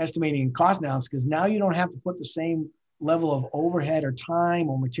your estimating and cost analysis, because now you don't have to put the same level of overhead or time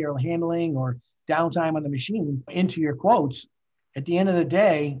or material handling or downtime on the machine into your quotes. At the end of the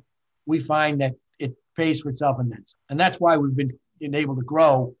day, we find that it pays for itself and then some. And that's why we've been able to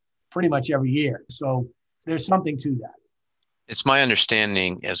grow pretty much every year. So there's something to that. It's my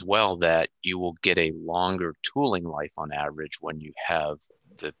understanding as well that you will get a longer tooling life on average when you have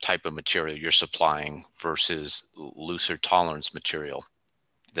the type of material you're supplying versus looser tolerance material.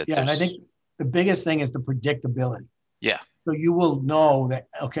 And I think the biggest thing is the predictability. Yeah. So you will know that,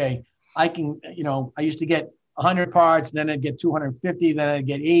 okay, I can, I used to get 100 parts, then I'd get 250, then I'd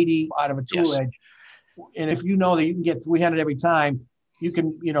get 80 out of a tool edge. And if you know that you can get 300 every time, you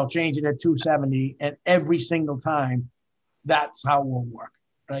can, change it at 270, and every single time, that's how it will work,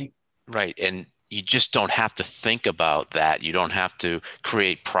 right? Right. And you just don't have to think about that. You don't have to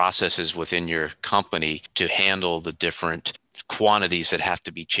create processes within your company to handle the different quantities that have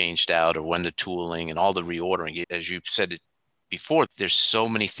to be changed out, or when the tooling and all the reordering. As you said it before, there's so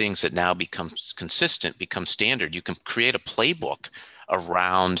many things that now becomes consistent, become standard. You can create a playbook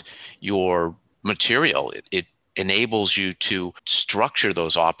around your material. It enables you to structure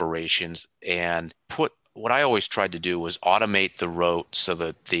those operations and put, what I always tried to do was automate the rote so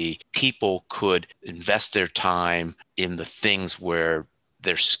that the people could invest their time in the things where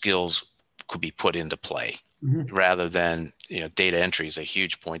their skills could be put into play. Rather than, data entry is a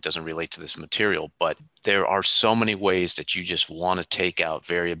huge point, doesn't relate to this material, but there are so many ways that you just want to take out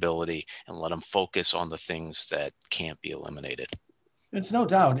variability and let them focus on the things that can't be eliminated. It's no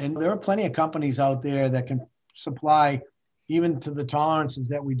doubt. And there are plenty of companies out there that can supply even to the tolerances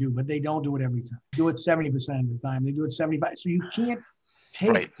that we do, but they don't do it every time. They do it 70% of the time. They do it 75%. So you can't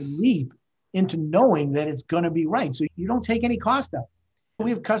take the leap into knowing that it's going to be right. So you don't take any cost out.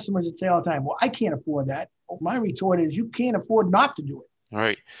 We have customers that say all the time, well, I can't afford that. My retort is, you can't afford not to do it. All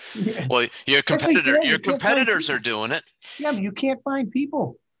right. Yeah. Well, your competitors are doing it. Yeah, but you can't find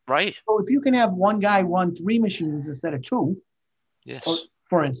people. Right. So if you can have one guy run 3 machines instead of 2, Yes.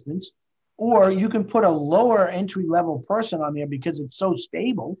 for instance, or you can put a lower entry level person on there because it's so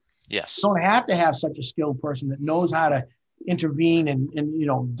stable. Yes. You don't have to have such a skilled person that knows how to intervene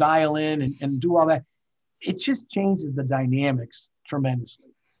and dial in and do all that. It just changes the dynamics tremendously.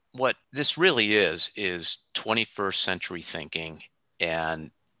 What this really is 21st century thinking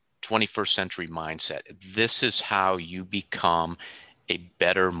and 21st century mindset. This is how you become a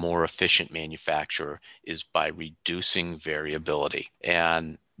better, more efficient manufacturer, is by reducing variability.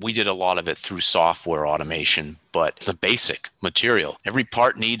 And we did a lot of it through software automation, but the basic material, every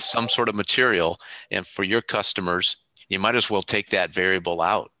part needs some sort of material. And for your customers, you might as well take that variable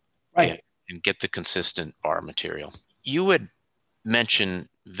out, right, and get the consistent bar material. You had mentioned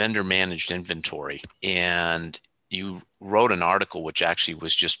vendor managed inventory, and you wrote an article which actually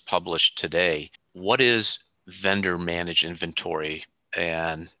was just published today. What is vendor managed inventory,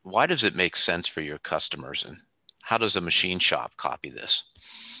 and why does it make sense for your customers, and how does a machine shop copy this?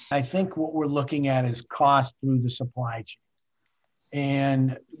 I think what we're looking at is cost through the supply chain.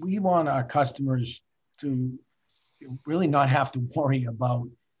 And we want our customers to really not have to worry about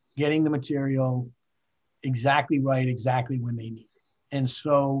getting the material exactly right, exactly when they need it. And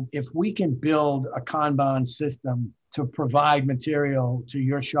so if we can build a Kanban system to provide material to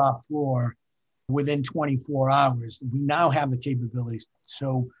your shop floor within 24 hours, we now have the capabilities.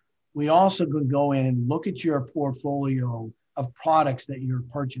 So we also can go in and look at your portfolio of products that you're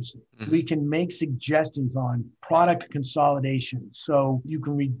purchasing. Mm-hmm. We can make suggestions on product consolidation. So you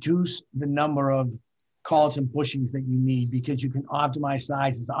can reduce the number of collets and bushings that you need because you can optimize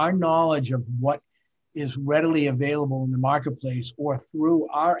sizes. Our knowledge of what is readily available in the marketplace or through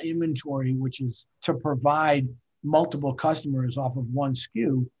our inventory, which is to provide multiple customers off of one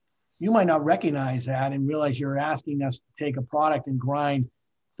SKU, you might not recognize that and realize you're asking us to take a product and grind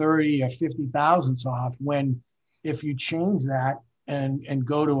 30 or 50 thousandths off, when if you change that and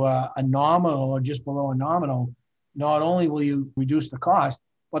go to a nominal or just below a nominal, not only will you reduce the cost,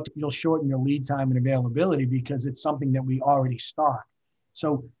 but you'll shorten your lead time and availability because it's something that we already stock.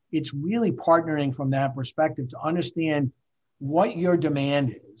 So it's really partnering from that perspective to understand what your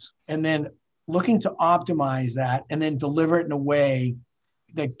demand is and then looking to optimize that and then deliver it in a way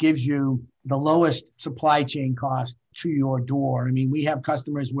that gives you the lowest supply chain cost to your door. I mean, we have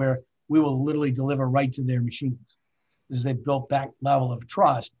customers where we will literally deliver right to their machines because they've built that level of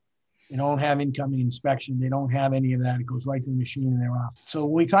trust. They don't have incoming inspection. They don't have any of that. It goes right to the machine and they're off. So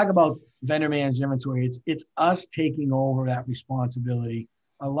when we talk about vendor managed inventory, it's us taking over that responsibility.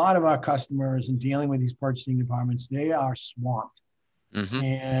 A lot of our customers and dealing with these purchasing departments, they are swamped. Mm-hmm.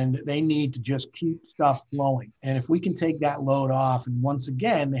 And they need to just keep stuff flowing. And if we can take that load off, and once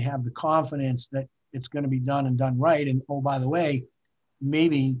again, they have the confidence that it's going to be done and done right. And oh, by the way,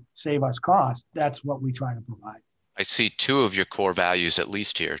 maybe save us cost. That's what we try to provide. I see 2 of your core values, at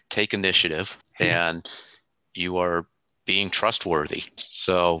least here: take initiative, and you are being trustworthy.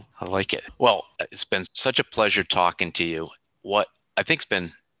 So I like it. Well, it's been such a pleasure talking to you. What I think's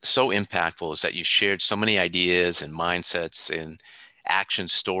been so impactful is that you shared so many ideas and mindsets and action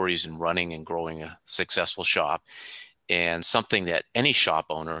stories in running and growing a successful shop, and something that any shop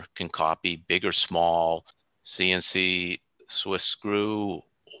owner can copy, big or small, CNC, Swiss screw,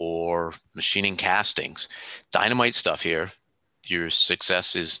 or machining castings. Dynamite stuff here. Your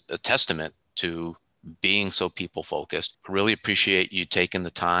success is a testament to being so people focused. I really appreciate you taking the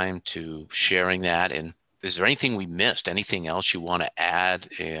time to sharing that. And is there anything we missed? Anything else you want to add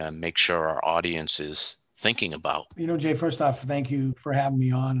and make sure our audience is thinking about? Jay, first off, thank you for having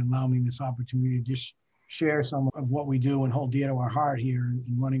me on and allowing me this opportunity to just share some of what we do and hold dear to our heart here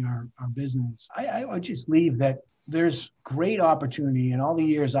in running our business. I would just leave that there's great opportunity. In all the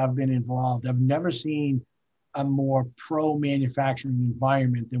years I've been involved, I've never seen a more pro-manufacturing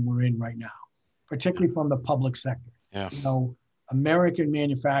environment than we're in right now, particularly from the public sector. Yeah. American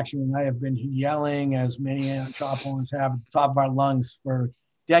manufacturing, I have been yelling, as many shop owners have, at the top of our lungs for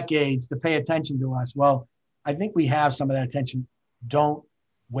decades, to pay attention to us. Well, I think we have some of that attention. Don't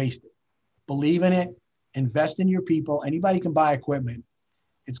waste it. Believe in it. Invest in your people. Anybody can buy equipment.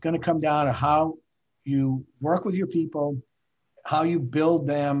 It's going to come down to how you work with your people, how you build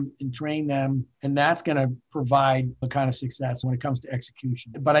them and train them, and that's going to provide the kind of success when it comes to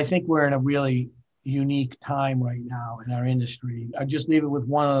execution. But I think we're in a really unique time right now in our industry. I just leave it with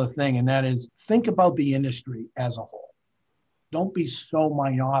one other thing, and that is think about the industry as a whole. Don't be so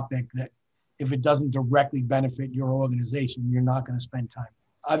myopic that if it doesn't directly benefit your organization, you're not going to spend time.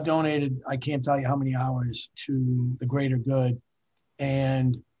 I've donated, I can't tell you how many hours to the greater good.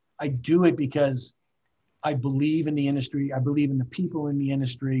 And I do it because I believe in the industry. I believe in the people in the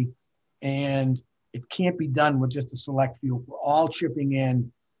industry. And it can't be done with just a select few. We're all chipping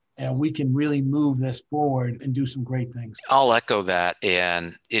in, and we can really move this forward and do some great things. I'll echo that.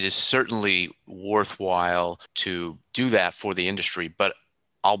 And it is certainly worthwhile to do that for the industry. But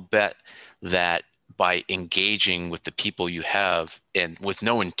I'll bet that by engaging with the people you have and with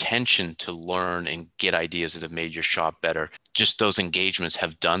no intention to learn and get ideas that have made your shop better, just those engagements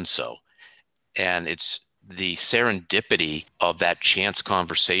have done so. And it's the serendipity of that chance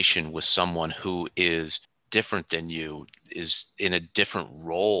conversation with someone who is different than you, is in a different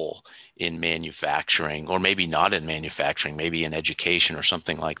role in manufacturing, or maybe not in manufacturing, maybe in education or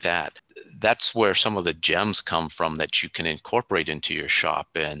something like that. That's where some of the gems come from that you can incorporate into your shop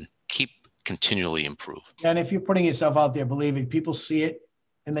and keep continually improve. And if you're putting yourself out there, believe it, people see it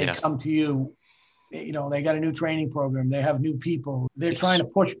and they come to you. You know, they got a new training program. They have new people. They're trying to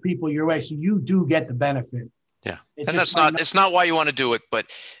push people your way. So you do get the benefit. Yeah. And it's not why you want to do it, but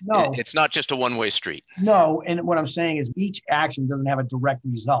no, it's not just a one-way street. No. And what I'm saying is each action doesn't have a direct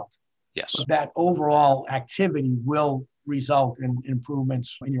result. Yes. But that overall activity will result in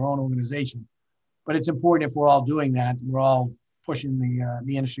improvements in your own organization. But it's important if we're all doing that, we're all pushing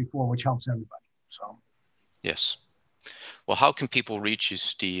the industry forward, which helps everybody. So. Yes. Well, how can people reach you,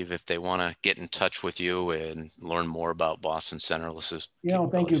 Steve, if they want to get in touch with you and learn more about Boston Centerless's?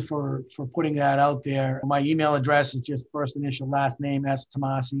 Thank you for putting that out there. My email address is just first initial last name,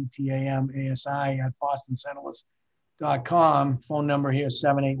 Tamasi, Tamasi at bostoncenterless.com. Phone number here is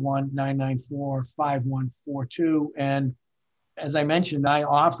 781-994-5142. And as I mentioned, I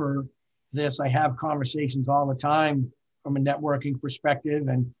offer this. I have conversations all the time from a networking perspective,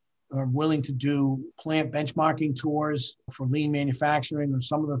 and are willing to do plant benchmarking tours for lean manufacturing or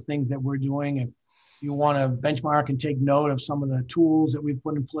some of the things that we're doing. If you want to benchmark and take note of some of the tools that we've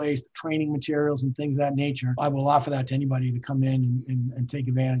put in place, training materials and things of that nature, I will offer that to anybody to come in and take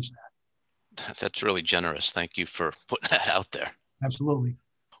advantage of that. That's really generous. Thank you for putting that out there. Absolutely.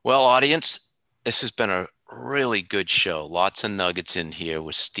 Well, audience, this has been a really good show. Lots of nuggets in here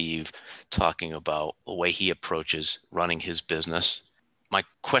with Steve talking about the way he approaches running his business. My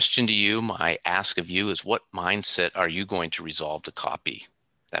question to you, my ask of you is, what mindset are you going to resolve to copy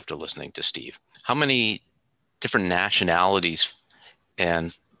after listening to Steve? How many different nationalities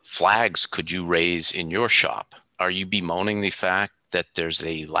and flags could you raise in your shop? Are you bemoaning the fact that there's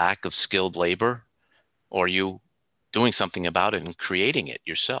a lack of skilled labor? Or are you doing something about it and creating it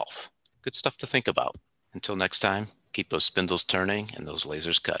yourself? Good stuff to think about. Until next time, keep those spindles turning and those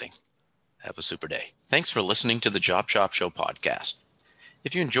lasers cutting. Have a super day. Thanks for listening to the Job Shop Show podcast.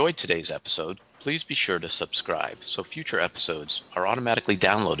 If you enjoyed today's episode, please be sure to subscribe so future episodes are automatically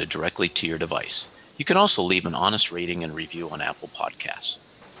downloaded directly to your device. You can also leave an honest rating and review on Apple Podcasts.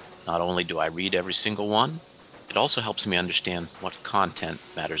 Not only do I read every single one, it also helps me understand what content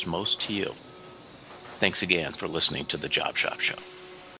matters most to you. Thanks again for listening to the Job Shop Show.